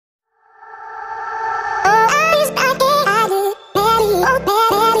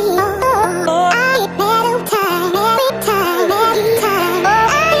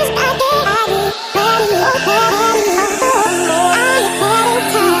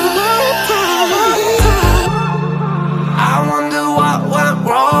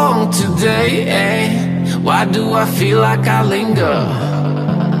Why do I feel like I linger?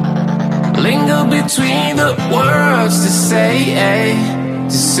 Linger between the words to say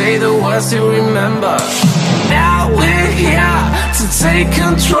the words to remember. Now we're here to take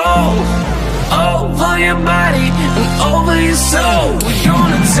control over your body and over your soul. We're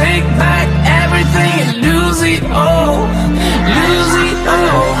gonna take back everything and lose it all. Lose it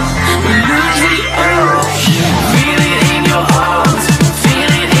all. We lose it all. Feel it in your arms,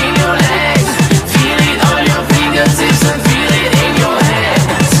 feel it in your legs, feel it on your fingertips and feel it in your head.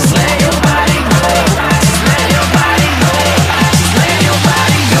 Just let your body go, just let your body go, just let your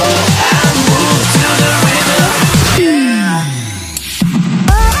body go and move to the rhythm.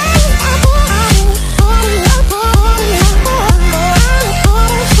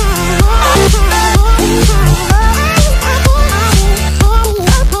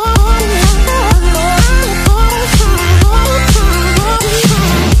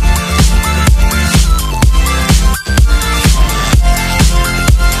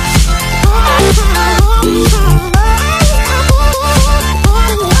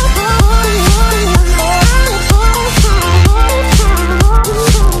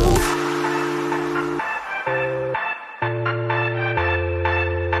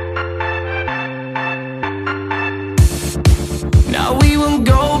 Now we won't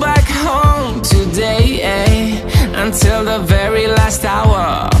go back home today, until the very last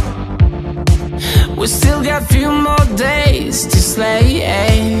hour. We still got few more days to slay,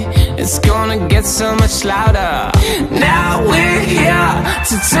 it's gonna get so much louder. Now we're here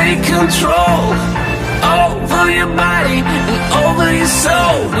to take control over your body and over your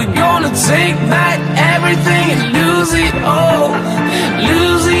soul. We're gonna take back everything and lose it all.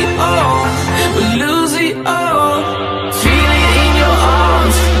 Lose it all, we lose it all. Feel it in your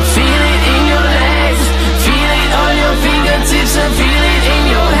arms, feel it in your legs, feel it on your fingertips and feel it in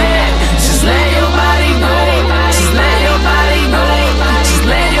your head. Just let your body go, just let your body go, just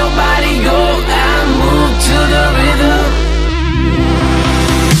let your body go and move to the rhythm.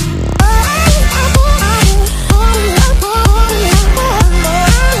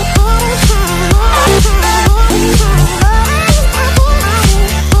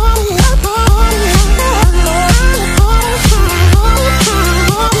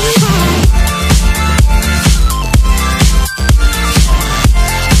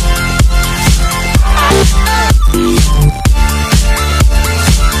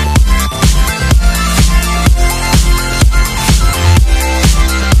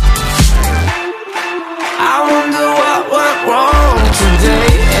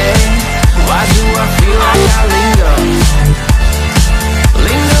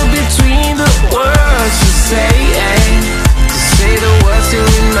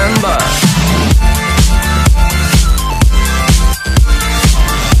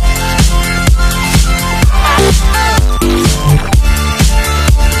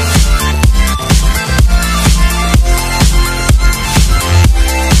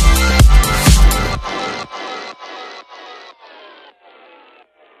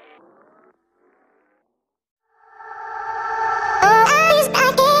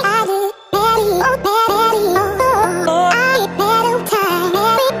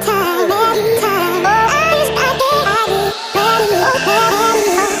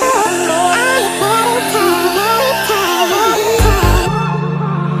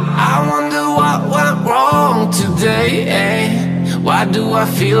 Why do I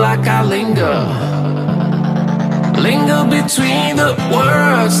feel like I linger? Linger between the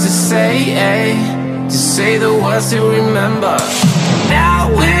words to say the words to remember. Now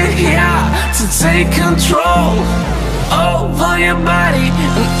we're here to take control over your body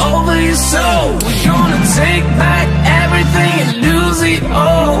and over your soul. We're gonna take back everything and lose it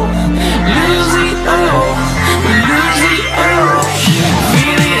all. Lose it all, we lose it all.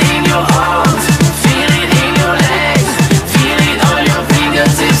 Feel it in your arms, feel it in your legs, feel it on your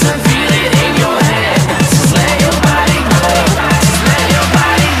fingertips and feel it in your head. Just let your body go, just let your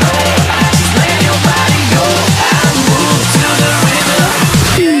body go, just let your body go and move to the rhythm.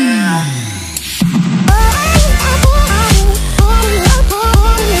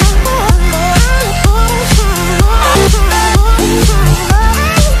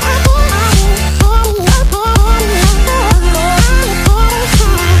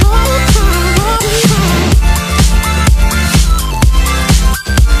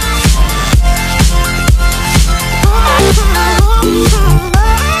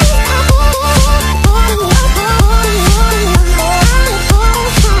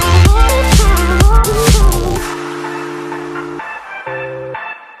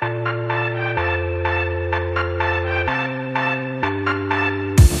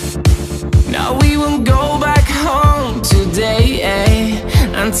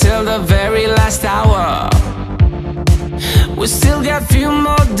 few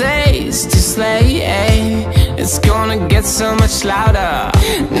more days to slay. It's gonna get so much louder.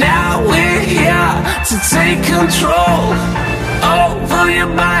 Now we're here to take control over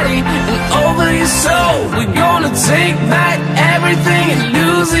your body and over your soul. We're gonna take back everything and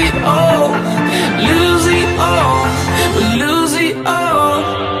lose it all. Lose it all, lose it all.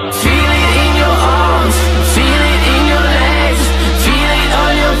 Feel it in your arms, feel it in your legs, feel it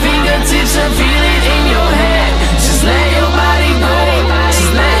on your fingertips and feel it in your head. Just let your body go,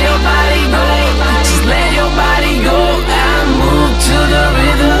 just let your body go, just let your body go and move to the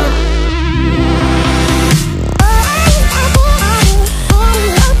rhythm.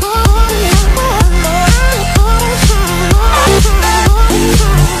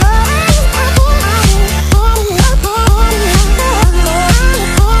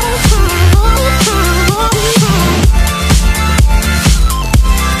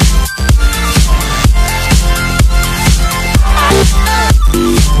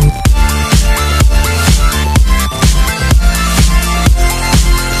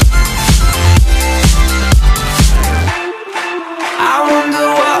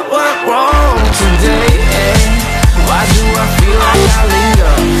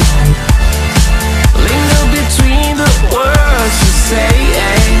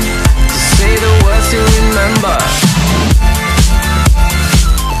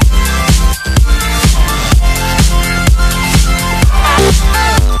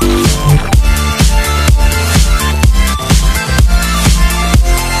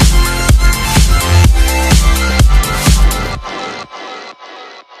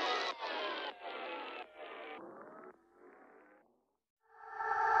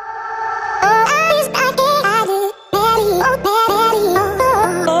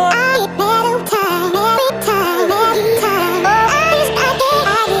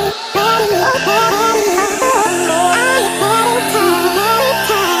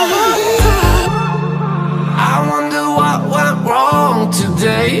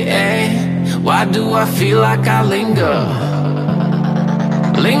 Why do I feel like I linger?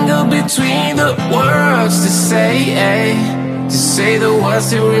 Linger between the words to say the words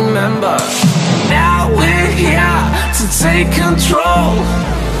to remember. Now we're here to take control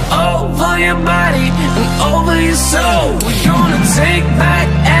over your body and over your soul. We're gonna take back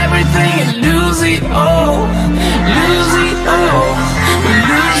everything and lose it all. Lose it all,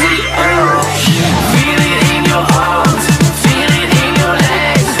 lose it all. Feel it in your arms, feel it in your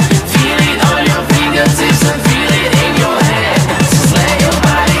legs, feel it on your fingertips and feel it in your head. Just let your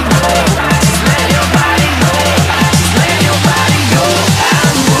body go, just let your body go, just let your body go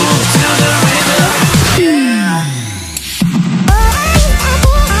and move to the rhythm.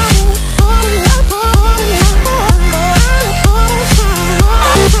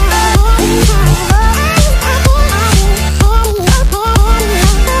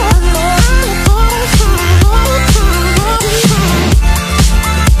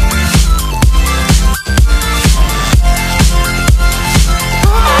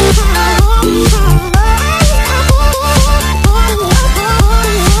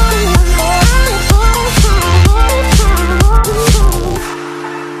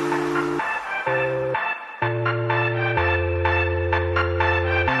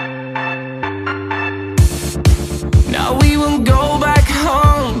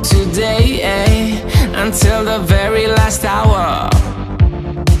 Until the very last hour.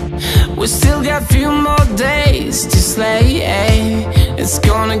 We still got few more days to slay. It's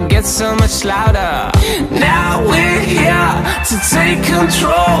gonna get so much louder. Now we're here to take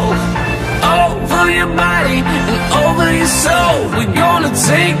control over your body and over your soul. We're gonna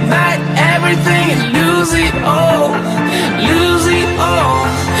take back everything and lose it all. Lose it all,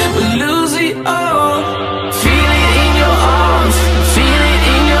 lose it all. Feel it in your arms, feel it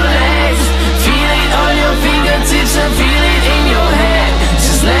in your legs, feel it on your fingertips and feel it in your head.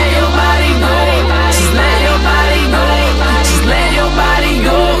 Just let your body go, just let your body go, just let your body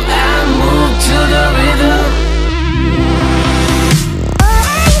go and move to the rhythm.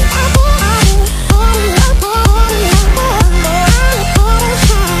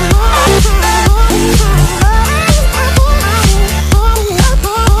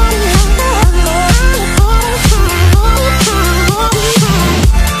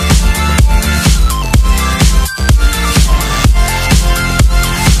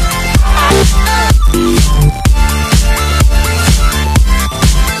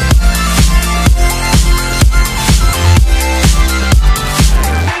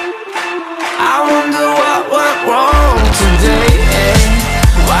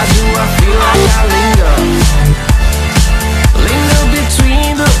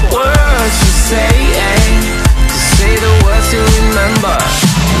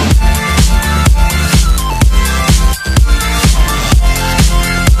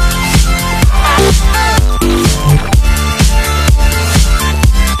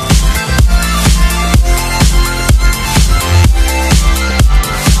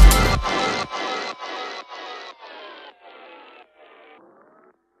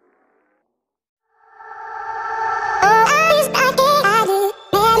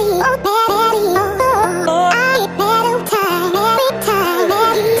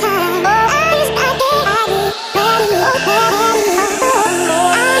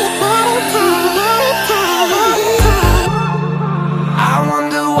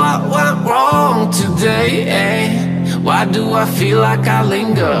 do I feel like I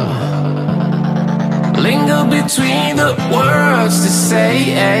linger? Linger between the words to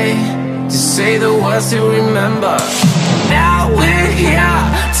say the words to remember. Now we're here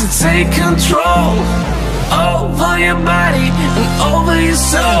to take control over your body and over your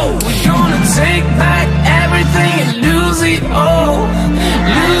soul. We're gonna take back everything and lose it all.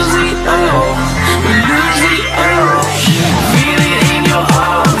 Lose it all. We lose it all. Feel it in your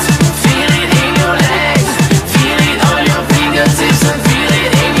arms, feel it in your legs, feel it on your fingertips and feel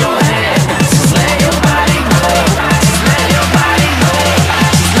it in your head. Just let your body go, just let your body go,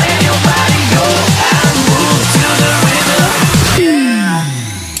 just let your body go and move to the rhythm.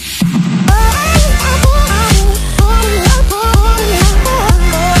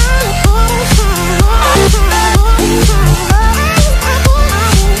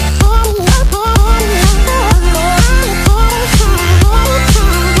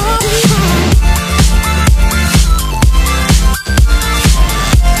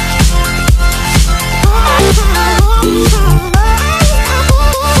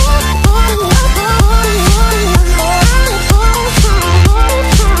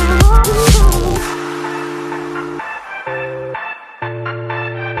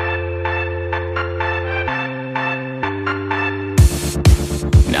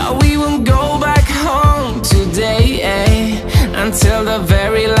 Now we won't go back home today, until the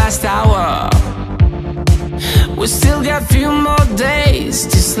very last hour. We still got few more days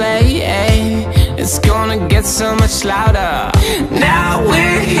to slay, it's gonna get so much louder. Now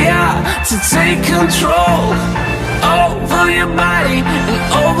we're here to take control over your body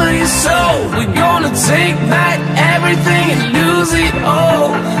and over your soul. We're gonna take back everything and lose it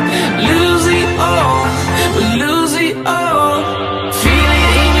all. Lose it all, we lose it all. Feel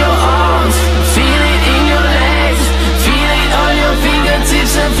it in your arms, feel it in your legs, feel it on your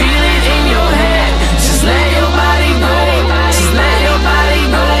fingertips and feel it in your head. Just let your body go, just let your body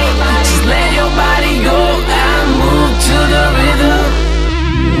go, just let your body go and move to the rhythm.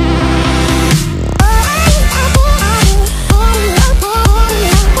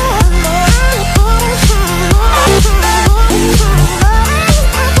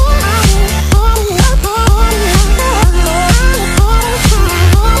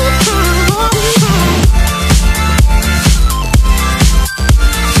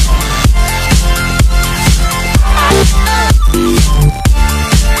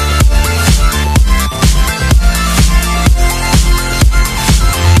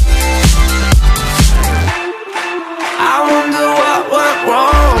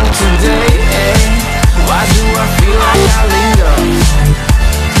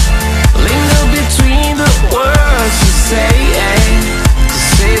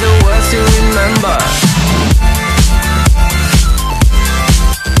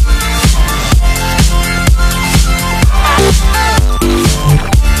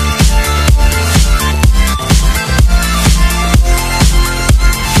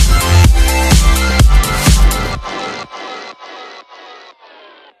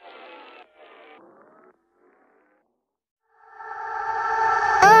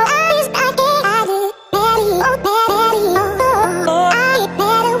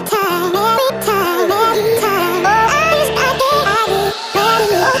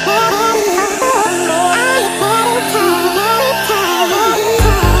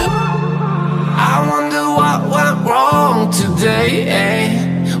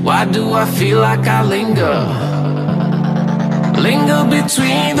 Why do I feel like I linger? Linger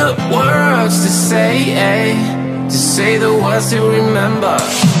between the words to say the words to remember.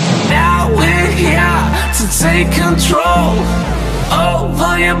 Now we're here to take control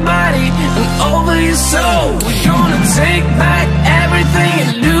over your body and over your soul. We're gonna take back everything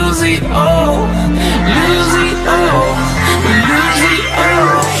and lose it all. Lose it all, we lose it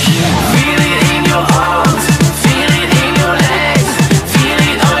all. Feel it in your arms, feel it in your legs, feel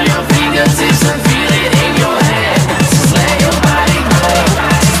it on your fingertips and feel it in your head. Just let your body go,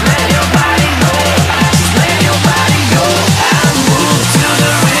 just let your body go, just let your body go and move to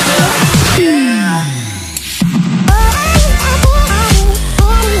the rhythm.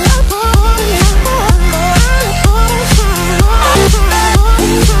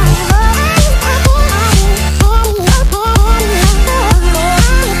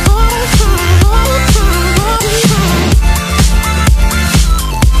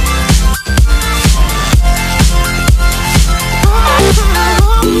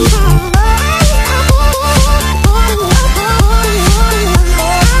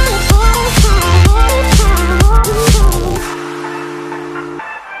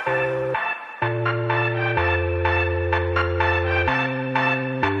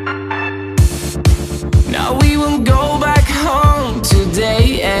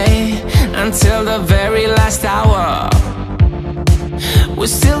 until the very last hour. We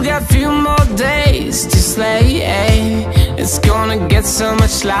still got few more days to slay. It's gonna get so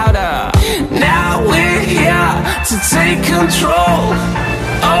much louder. Now we're here to take control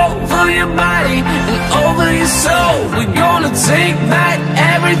over your body and over your soul. We're gonna take back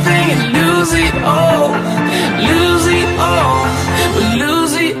everything and lose it all. Lose it all, we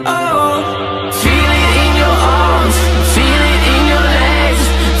lose it all. Feel it in your arms, feel it in your legs,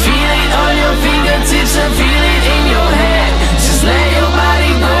 feel it on your fingertips and feel it in your head. Just let your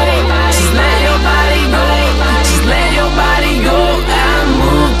body go, just let your body go, just let your body go and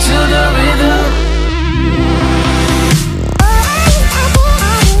move to the rhythm.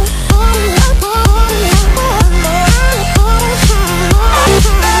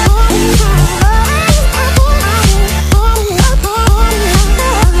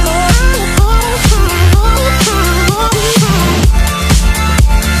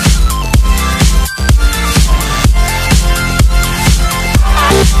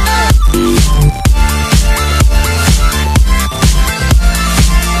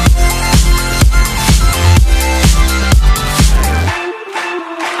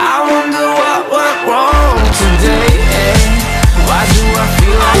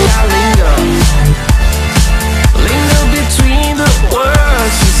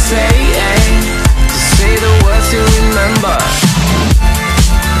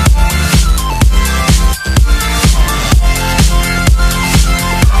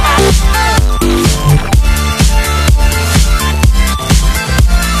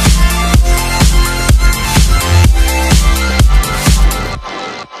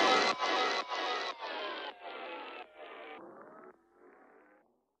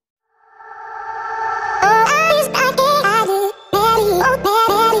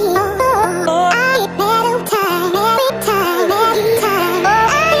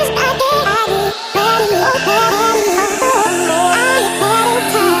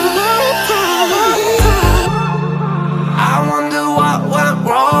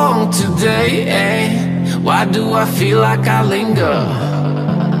 Why do I feel like I linger?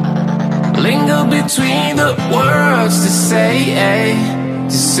 Linger between the words to say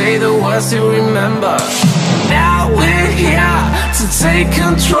the words to remember. Now we're here to take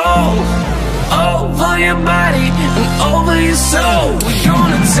control over your body and over your soul. We're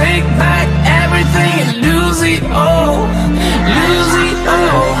gonna take back everything and lose it all. Lose it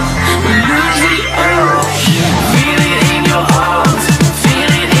all, we lose it all. Feel it in your arms,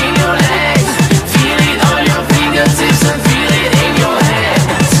 feel it in your legs, feel it on your fingertips and feel it in your head.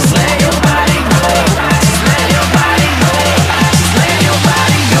 Just let your body go, just let your body go, just let your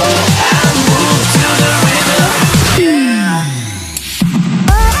body go and move to the rhythm.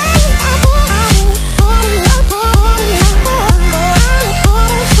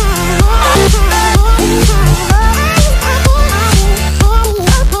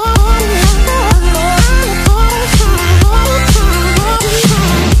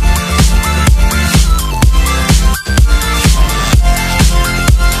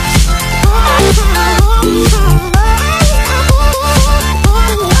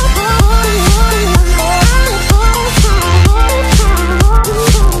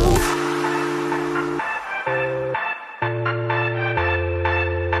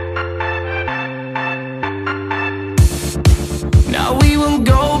 Now we won't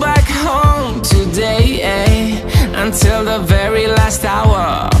go back home today, until the very last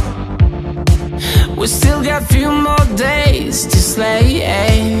hour. We still got few more days to slay,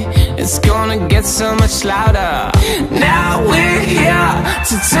 it's gonna get so much louder. Now we're here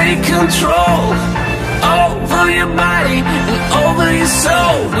to take control over your body and over your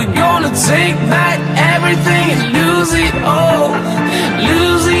soul. We're gonna take back everything and lose it all.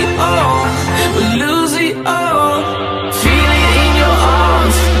 Lose it all, we lose it all. Feel it in your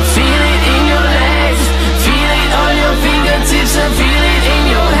arms, feel it in your legs, feel it on your fingertips and feel it in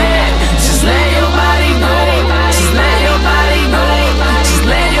your head. Just let your body go, just let your body go, just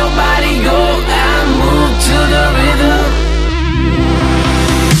let your body go and move to the rhythm.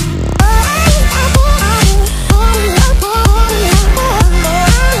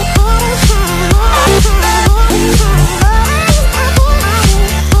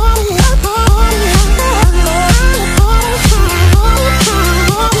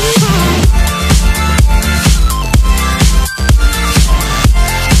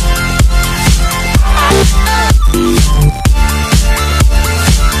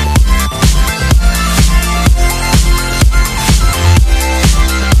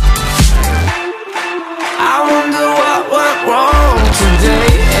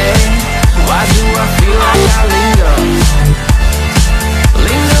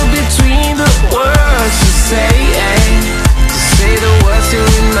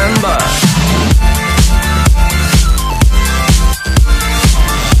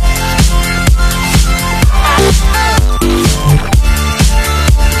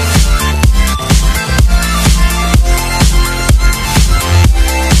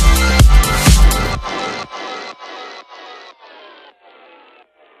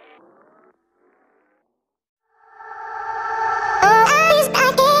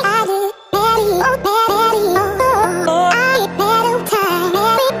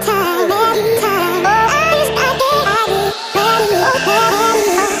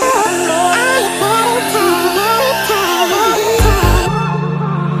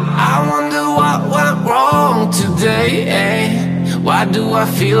 today. Why do I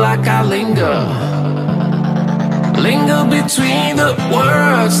feel like I linger? Linger between the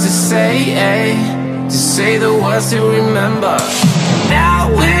words to say the words to remember. Now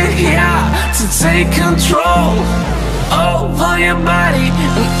we're here to take control over your body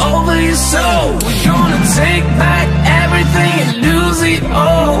and over your soul. We're gonna take back everything and lose it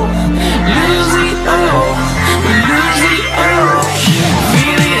all. Lose it all. We lose it all.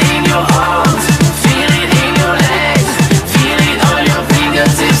 Feel it in your arms, feel it in your legs, feel it on your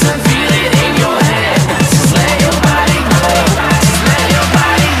fingertips and feel it in your head. Just let your body go, just let your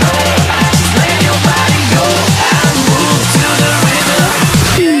body go, just let your body go and move to the rhythm.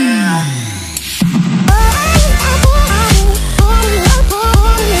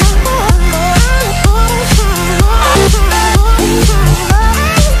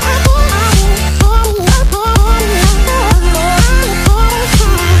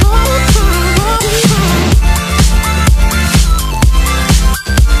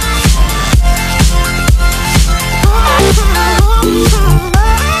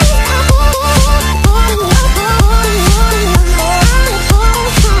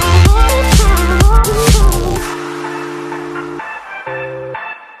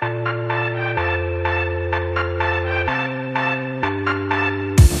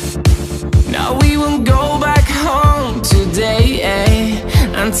 Now we won't go back home today,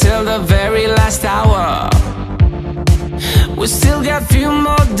 until the very last hour. We still got few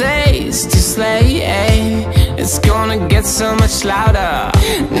more days to slay, it's gonna get so much louder.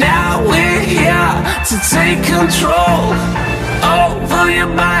 Now we're here to take control over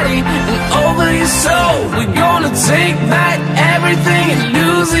your body and over your soul. We're gonna take back everything and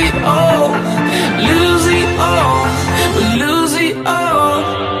lose it all. Lose it all, we lose it all.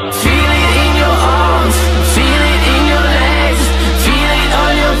 Feel it in your arms, feel it in your legs, feel it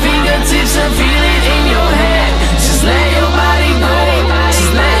on your fingertips and feel it in your head. Just let your body go,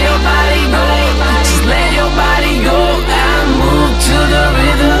 just let your body go, just let your body go and move to the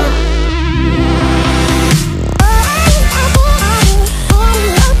rhythm.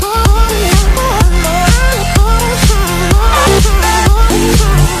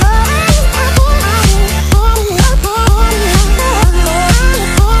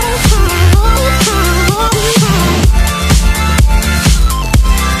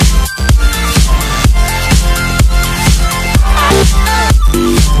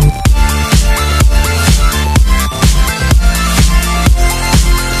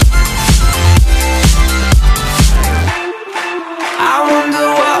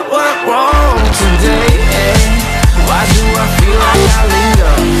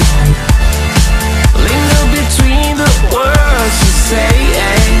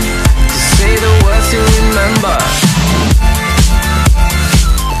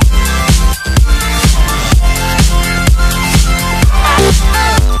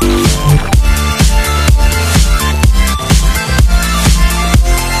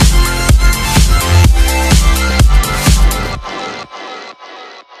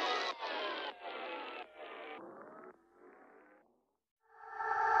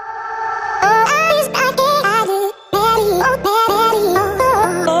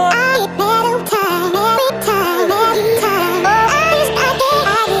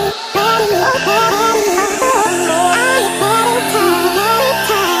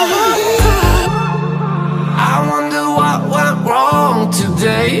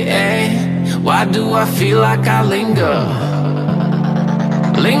 Why do I feel like I linger?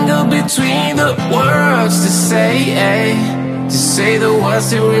 Linger between the words to say the words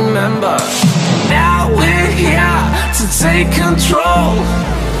to remember. Now we're here to take control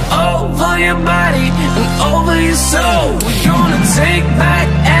over your body and over your soul. We're gonna take back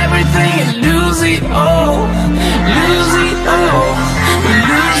everything and lose it all. Lose it all, we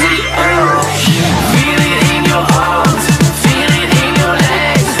lose it all. Feel it in your arms, feel it in your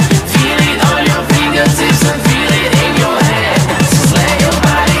legs, feel it on your fingertips and feel it in your head. Just let your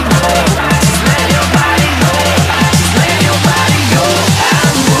body go, just let your body go, just let your body go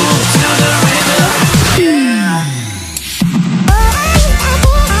and move to the rhythm.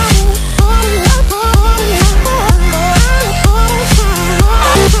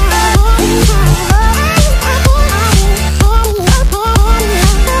 Oh,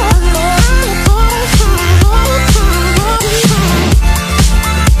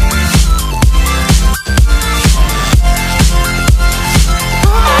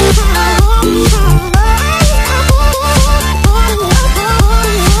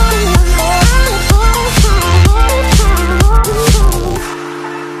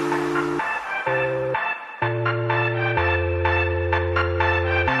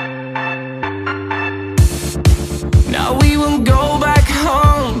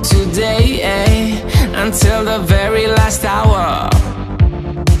 until the very last hour.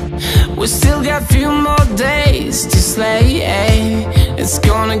 We still got few more days to slay. It's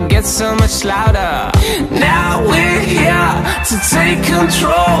gonna get so much louder. Now we're here to take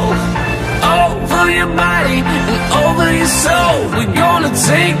control over your body and over your soul. We're gonna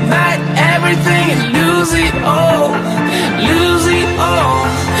take back everything and lose it all. Lose it all,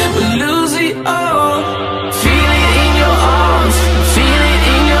 lose it all. Feel it in your arms, feel it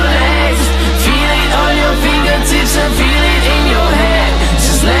in your legs, feel it on your fingertips and feel it in your head.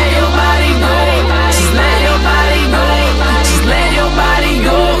 Just let your body go, just let your body go, just let your body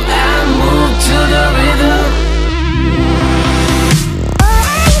go and move to the rhythm.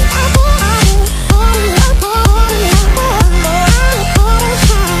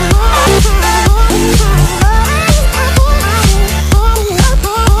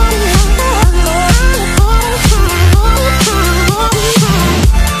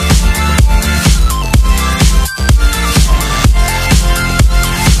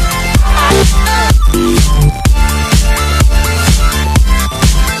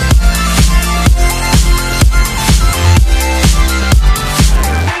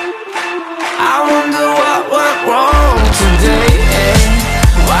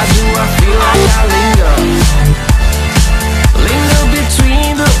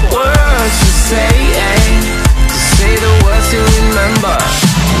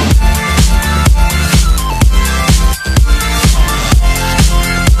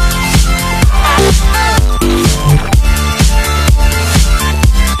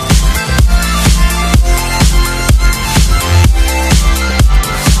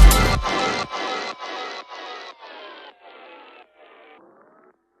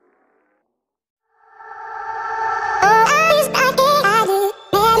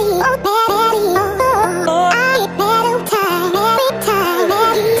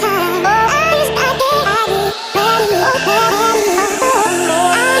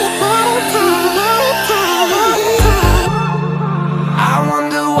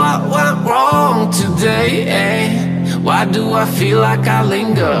 Why do I feel like I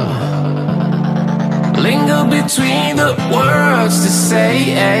linger? Linger between the words to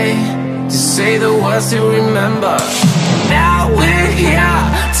say the words to remember. Now we're here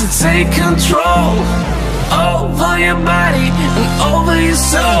to take control over your body and over your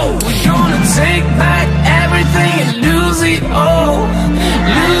soul. We're gonna take back everything and lose it all.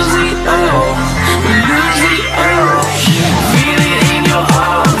 Lose it all, lose it all. Feel it in your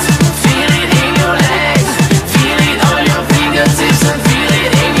arms, feel it in your legs, feel it on your fingertips and feel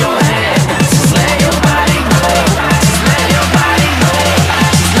it in your head. Just let your body go, just let your body go,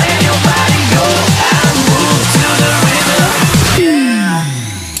 just let your body go and move to the rhythm.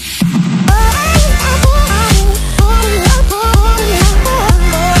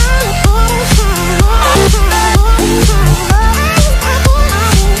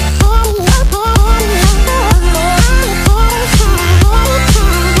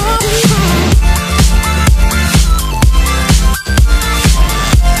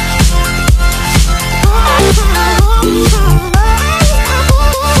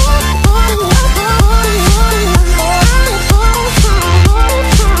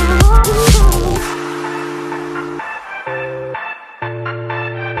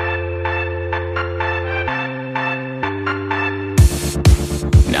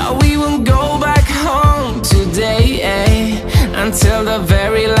 Until the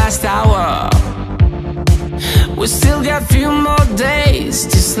very last hour. We still got few more days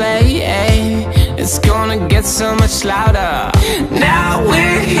to slay. It's gonna get so much louder. Now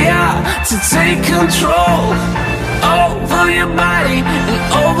we're here to take control over your body and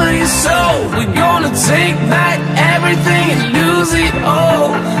over your soul. We're gonna take back everything and lose it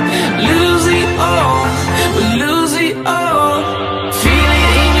all. Lose it all, lose it all. Feel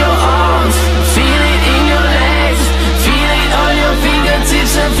it in your arms, feel it in your legs, feel it on your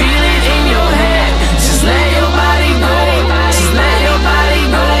fingertips and feel it in your head. Just let your body go, just let your body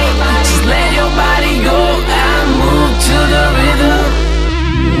go, just let your body go and move to the rhythm.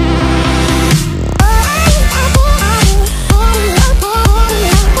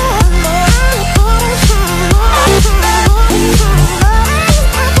 Oh,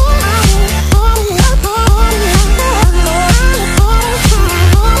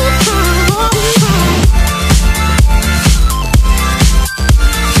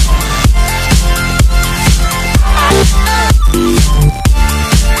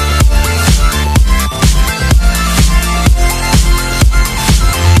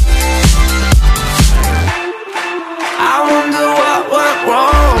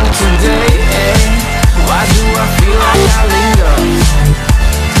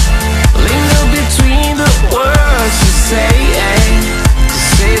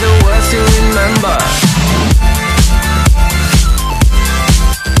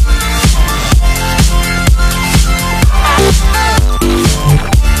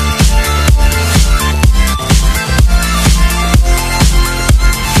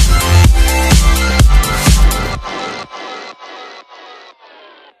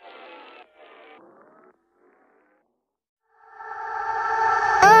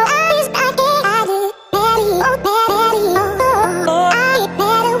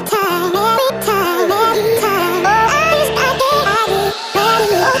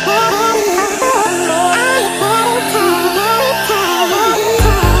 I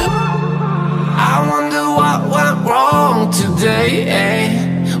wonder what went wrong today, eh?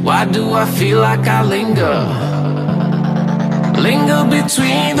 Why do I feel like I linger? Linger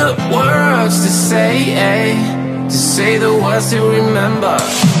between the words to say, eh? To say the words to remember.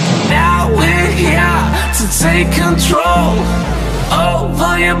 Now we're here to take control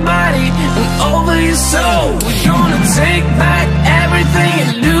over your body and over your soul. We're gonna take back everything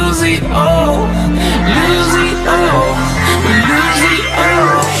and lose it all. Lose it all. We lose it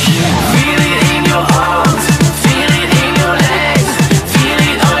all. Feel it in your arms, feel it in your legs, feel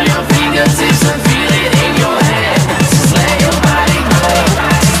it on your fingertips and feel it in your head. Just let your body go,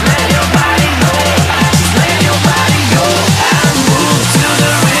 just let your body go, just let your body go and move to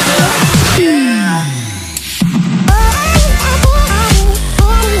the rhythm.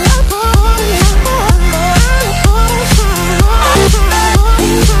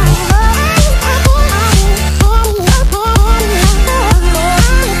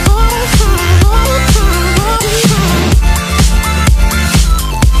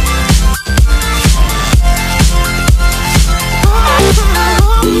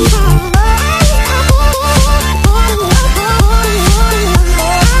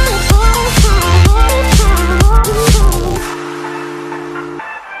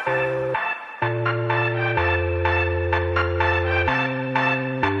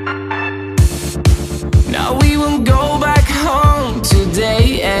 Now we won't go back home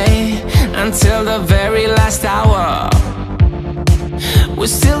today, eh? Until the very last hour. We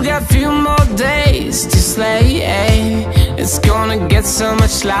still got few more days to slay, eh? It's gonna get so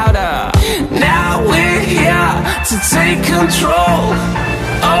much louder. Now we're here to take control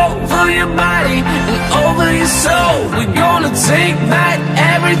over your body and over your soul. We're gonna take back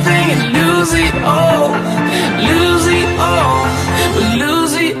everything and lose it all. Lose it all. We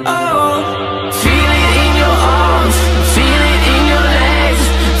lose it all. Feel it in your arms, feel it in your legs,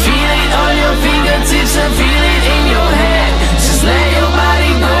 feel it on your fingertips and feel it in your head. Just let your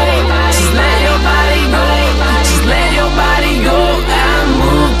body go, just let your body go, just let your body go and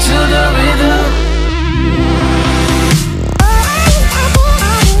move to the rhythm.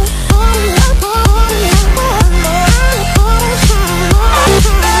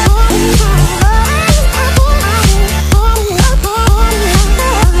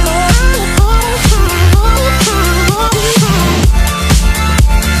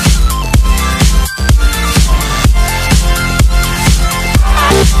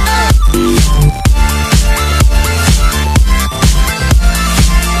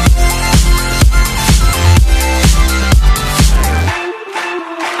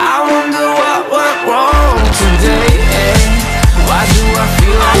 I wonder what went wrong today, eh? Why do I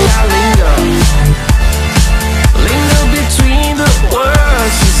feel like I linger? Linger between the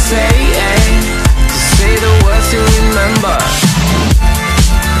words to say, eh? To say the words to remember.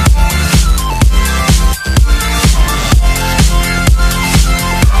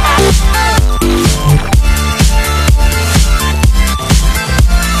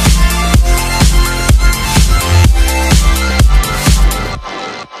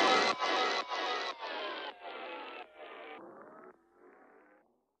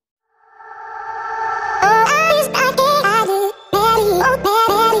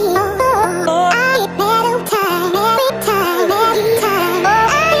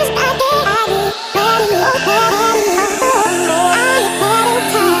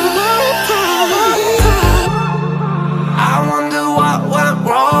 I wonder what went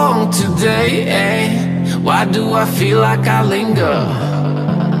wrong today, eh? Why do I feel like I linger?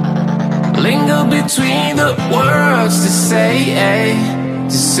 Linger between the words to say, eh?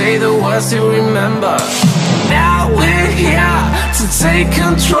 To say the words to remember. Now we're here to take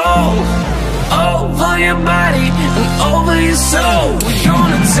control over your body and over your soul. We're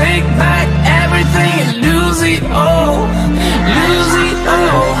gonna take back everything and lose it all. Lose it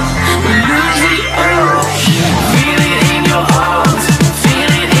all. We lose it all. Feel it in your arms,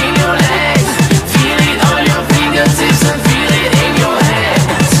 feel it in your legs, feel it on your fingertips and feel it in your head.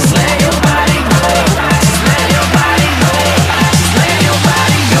 Just let your body go, just let your body go, just let your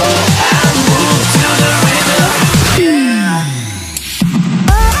body go and move to the rhythm.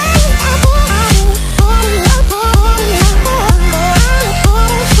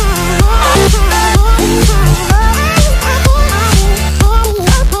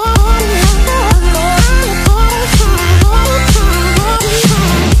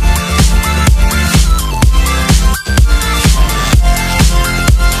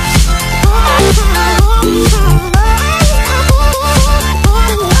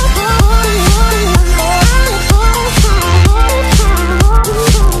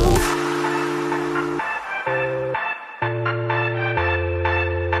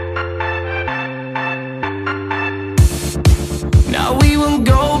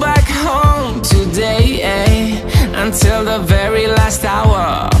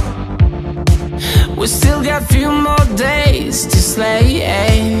 We still got few more days to slay.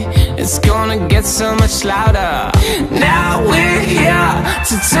 It's gonna get so much louder. Now we're here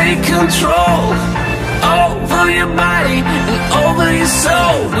to take control over your body and over your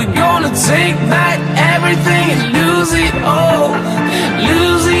soul. We're gonna take back everything and lose it all.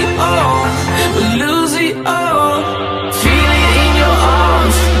 Lose it all, lose it all. Feel it in your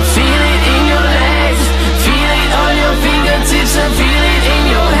arms, feel it in your legs, feel it on your fingertips and feel it in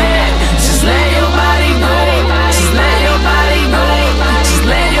your head. Just let your body go, just let your body go, just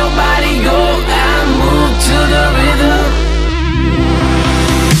let your body go and move to the rhythm.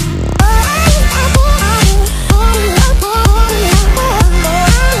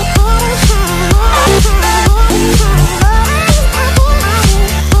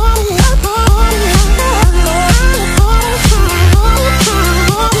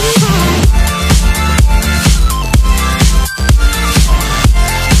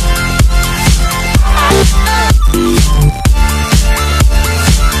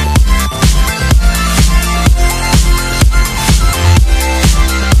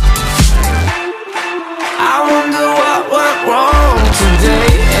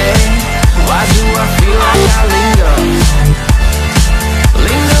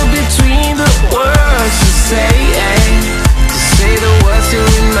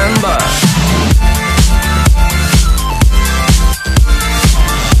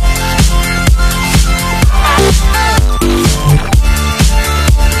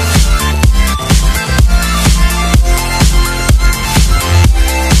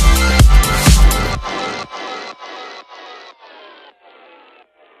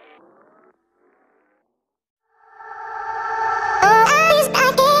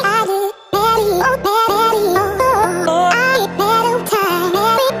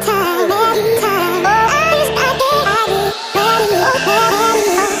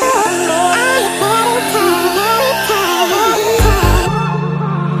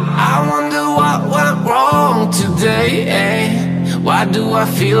 Why do I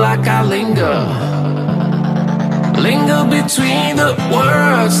feel like I linger? Linger between the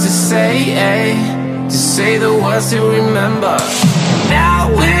words to say the words to remember. Now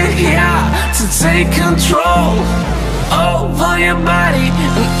we're here to take control over your body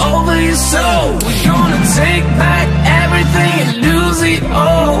and over your soul. We're gonna take back everything and lose it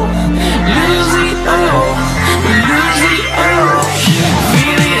all. Lose it all, lose it all.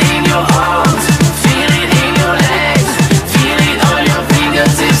 Feel it in your arms, feel it in your legs, feel it on your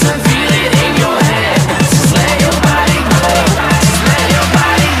fingertips and feel it in your head. Just let your body go, just let your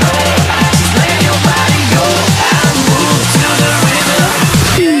body go, just let your body go and move to the rhythm.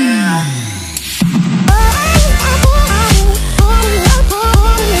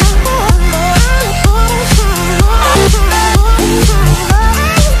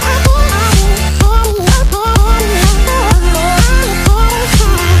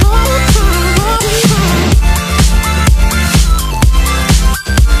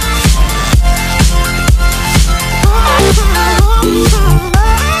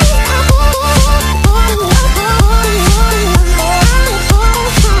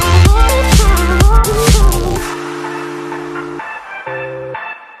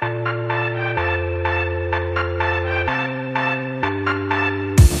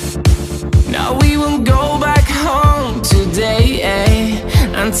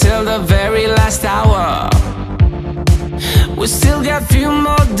 Until the very last hour. We still got few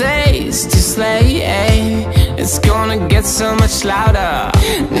more days to slay. It's gonna get so much louder.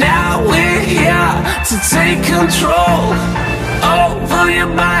 Now we're here to take control over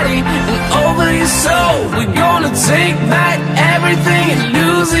your body and over your soul. We're gonna take back everything and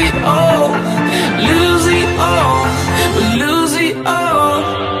lose it all. Lose it all, lose it all.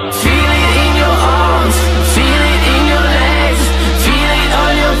 Feel it in your arms, feel it in your legs, feel it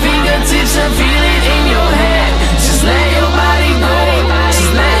on your fingertips and feel it in your head. Just let your body go,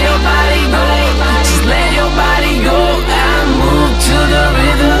 just let your body go, just let your body go and move to the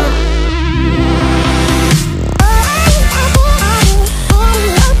rhythm.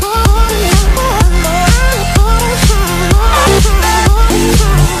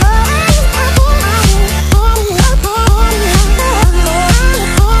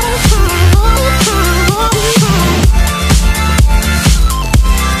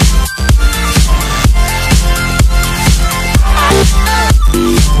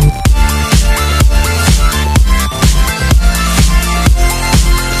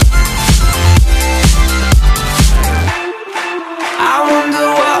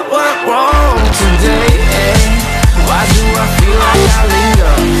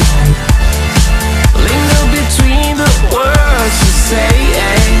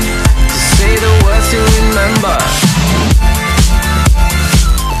 remember.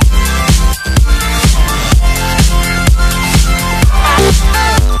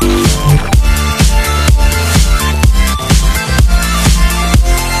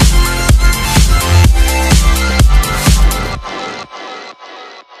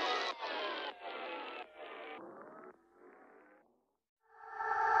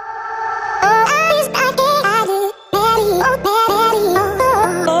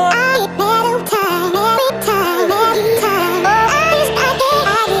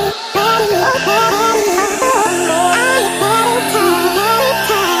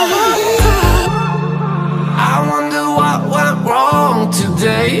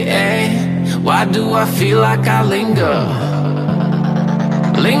 Why do I feel like I linger?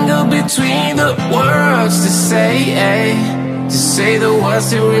 Linger between the words to say the words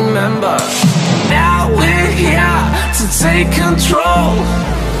to remember. Now we're here to take control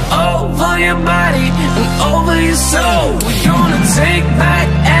over your body and over your soul. We're gonna take back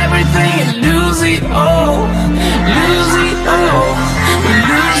everything and lose it all. Lose it all. We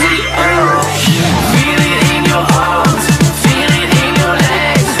lose it all. Feel it in your arms, feel it in your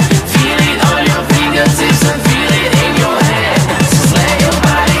legs, feel it on your fingertips and feel it in your head. Just let your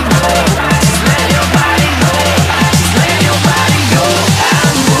body go, just let your body go, just let your body go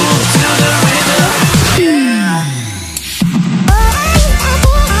and move to the rhythm.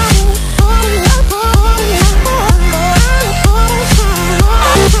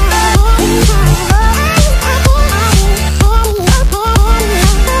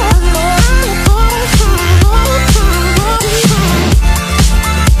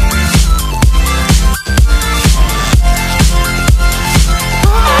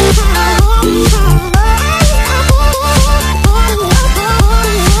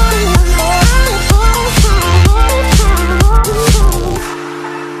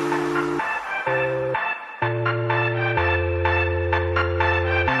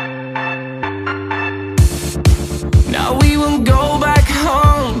 Now we won't go back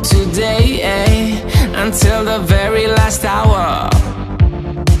home today, until the very last hour.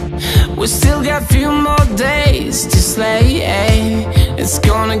 We still got few more days to slay, it's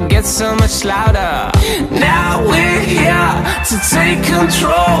gonna get so much louder. Now we're here to take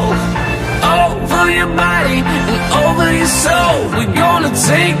control over your body and over your soul. We're gonna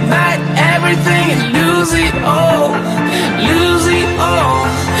take back everything and lose it all. Lose it all,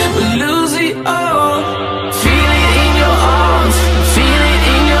 we lose it all. Feel it in your arms, feel it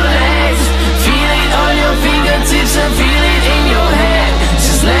in your legs, feel it on your fingertips and feel it in your head.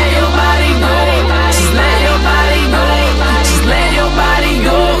 Just let your body go, just let your body go, just let your body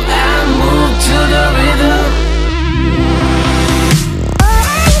go and move to the rhythm.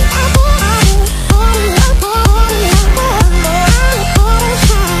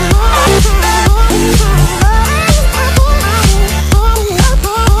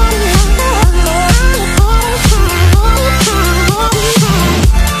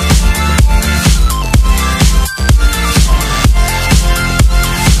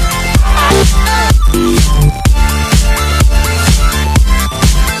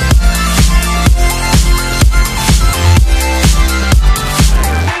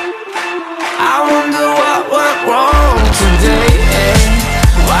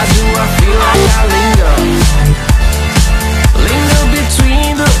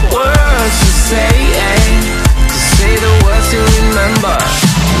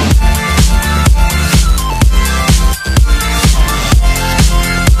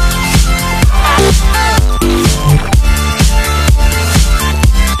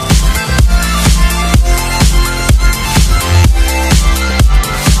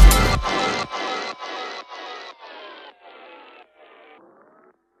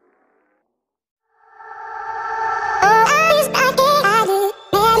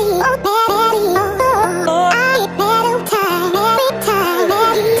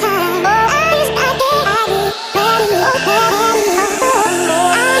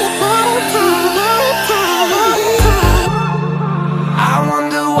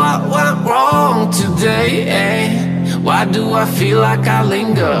 Why do I feel like I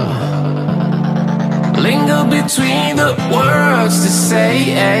linger? Linger between the words to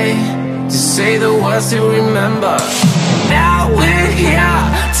say the words to remember. Now we're here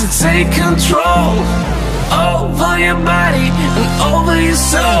to take control over your body and over your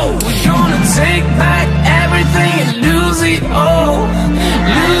soul. We're gonna take back everything and lose it all.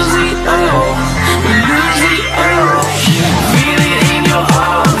 Lose it all, we lose it all. Feel it in your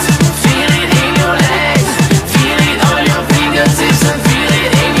arms, feel it in your legs, feel it on your fingertips and feel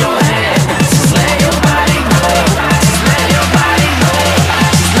it in your head. Just let your body go, just let your body go,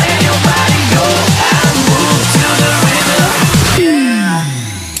 just let your body go and move.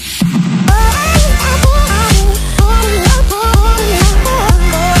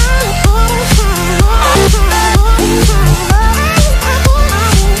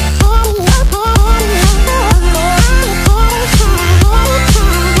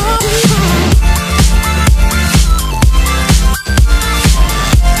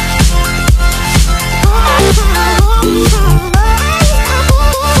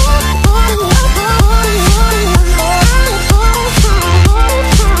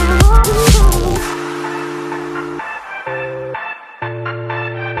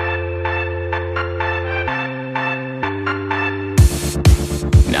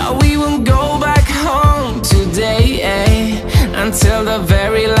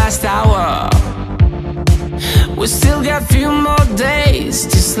 days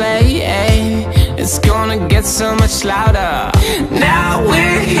to slay. It's gonna get so much louder. Now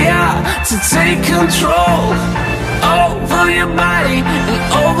we're here to take control over your body and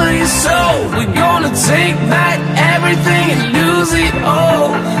over your soul. We're gonna take back everything and lose it all.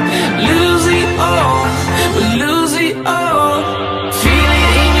 Lose it all. We'll lose it all. Feel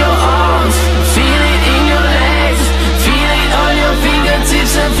it in your arms, feel it in your legs, feel it on your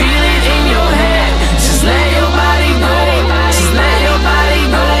fingertips and feel it in your head. Just let your body go, just let your body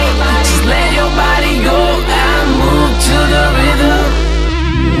go, just let your body go and move to the rhythm.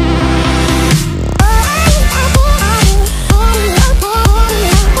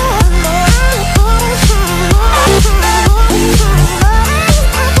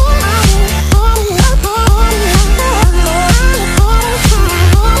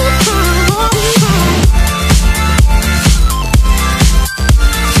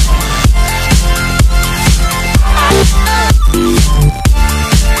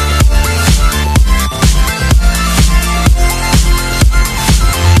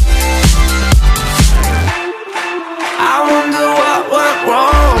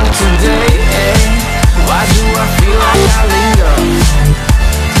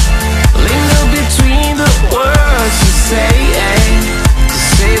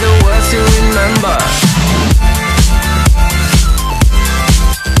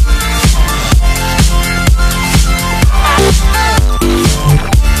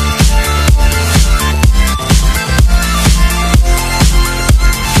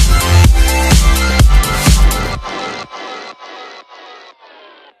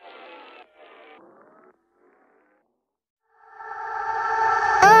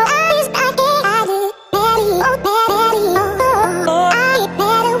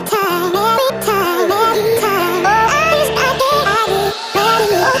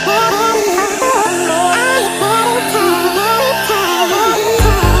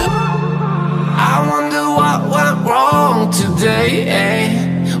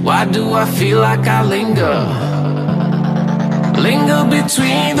 Why do I feel like I linger? Linger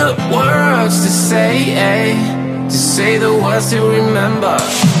between the words to say the words to remember.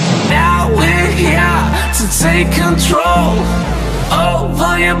 Now we're here to take control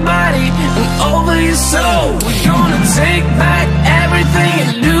over your body and over your soul. We're gonna take back everything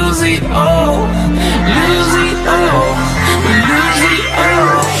and lose it all. Lose it all. We lose it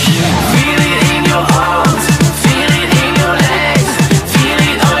all. Feel it in your arms, feel it in your legs, feel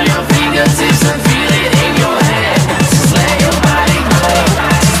it on your fingertips and feel it in your head. Just let your body go,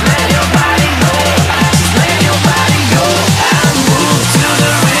 just let your body go, just let your body go and move to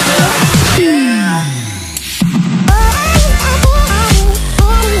the rhythm.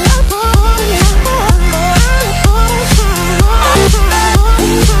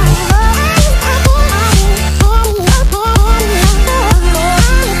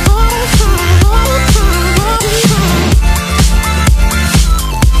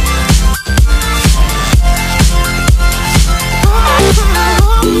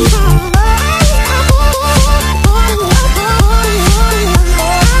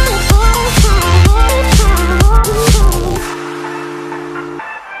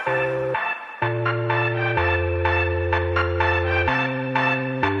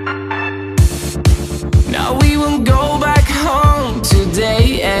 Now we won't go back home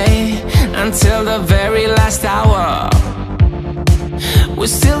today, until the very last hour. We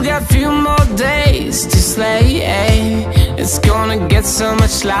still got few more days to slay, It's gonna get so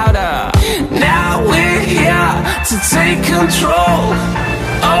much louder. Now we're here to take control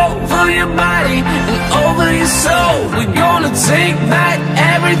over your body and over your soul. We're gonna take back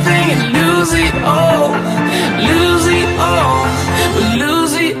everything and lose it all. Lose it all. We'll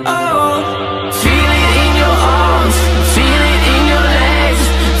lose it all. Feel it in your arms, feel it in your legs,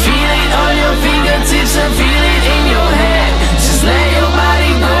 feel it on your fingertips and feel it in your head. Just let your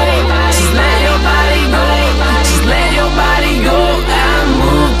body go, just let your body go, just let your body go and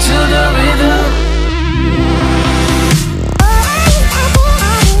move to the rhythm.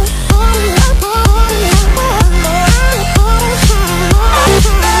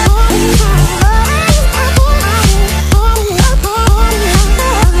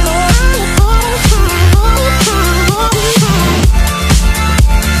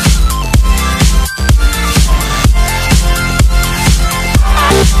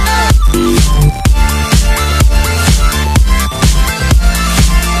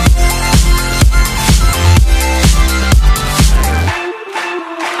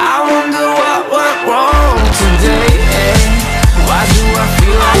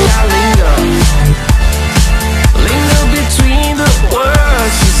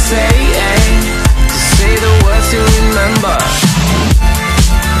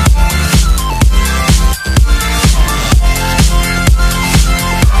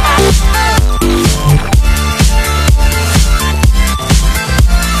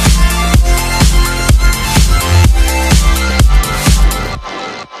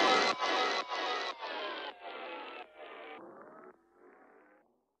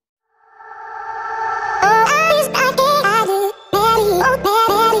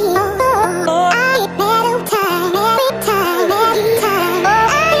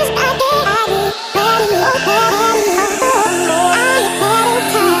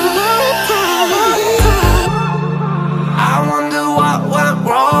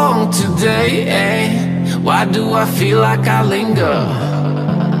 Why do I feel like I linger?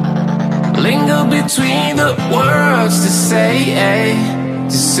 Linger between the words to say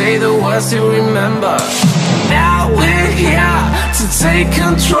the words to remember. Now we're here to take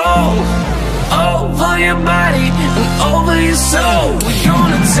control over your body and over your soul. We're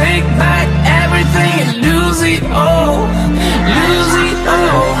gonna take back everything and lose it all. Lose it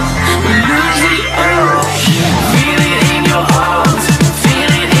all. We lose it all. Feel it in your arms,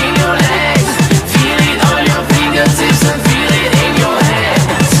 feel it in your legs, feel it on your fingertips and feel it in your head.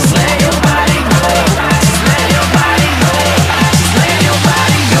 Just let your body go, just let your body go, just let your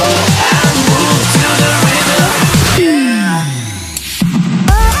body go and move to the rhythm.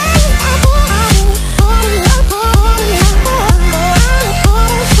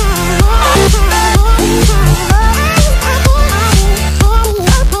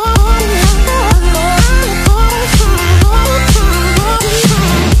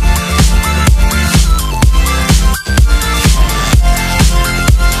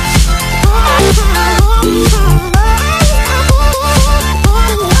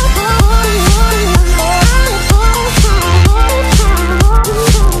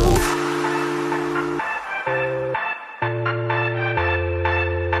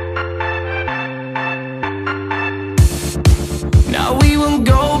 Now we won't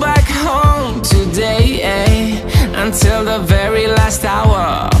go back home today, until the very last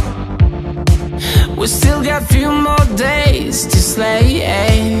hour. We still got few more days to slay,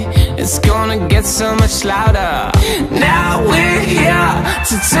 it's gonna get so much louder. Now we're here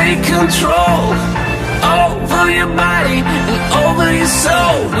to take control over your body and over your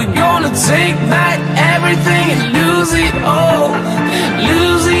soul. We're gonna take back everything and lose it all.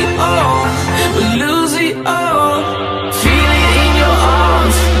 Lose it all, we lose it all. Feel it in your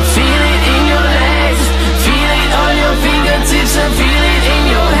arms, feel it in your legs, feel it on your fingertips and feel it in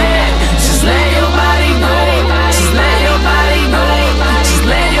your head. Just let your body go, just let your body go, just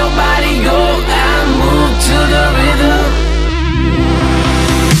let your body go and move to the rhythm.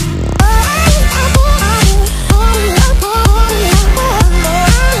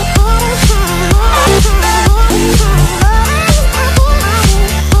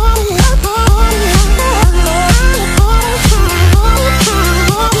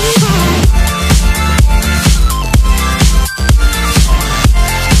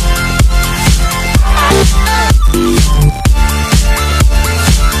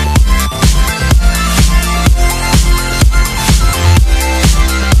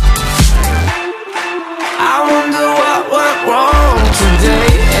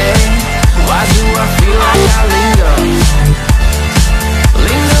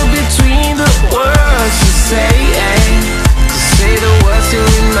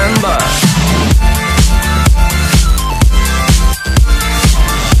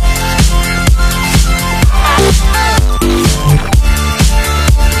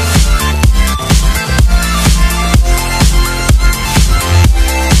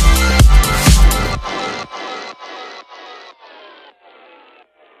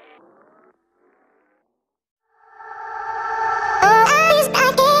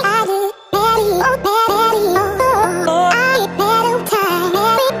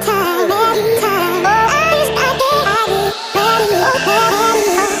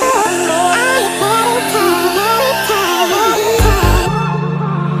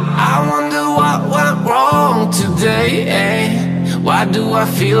 Why do I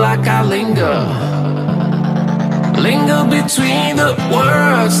feel like I linger? Linger between the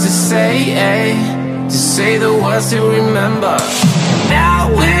words to say the words to remember. Now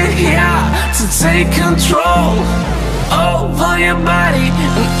we're here to take control over your body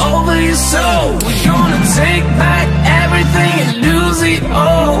and over your soul. We're gonna take back everything and lose it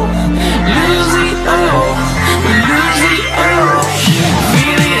all. Lose it all, we lose it all.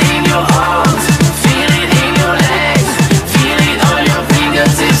 Feel it in your arms, feel it in your legs, feel it on your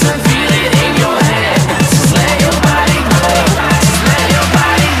fingertips and feel it in your head. Just let your body go, just let your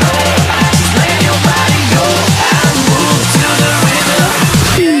body go, just let your body go and move to the rhythm.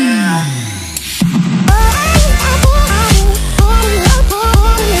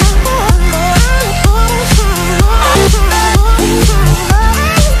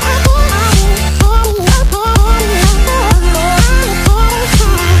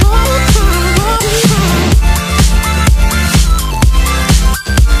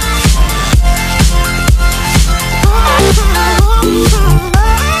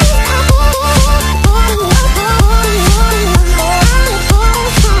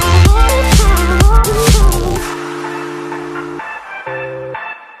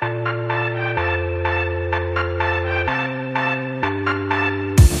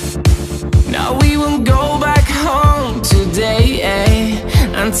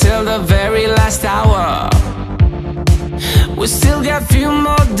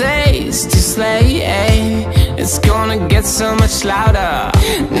 play. It's gonna get so much louder.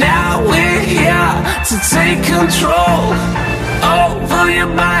 Now we're here to take control over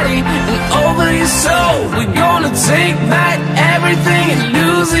your body and over your soul. We're gonna take back everything and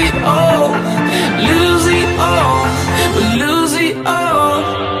lose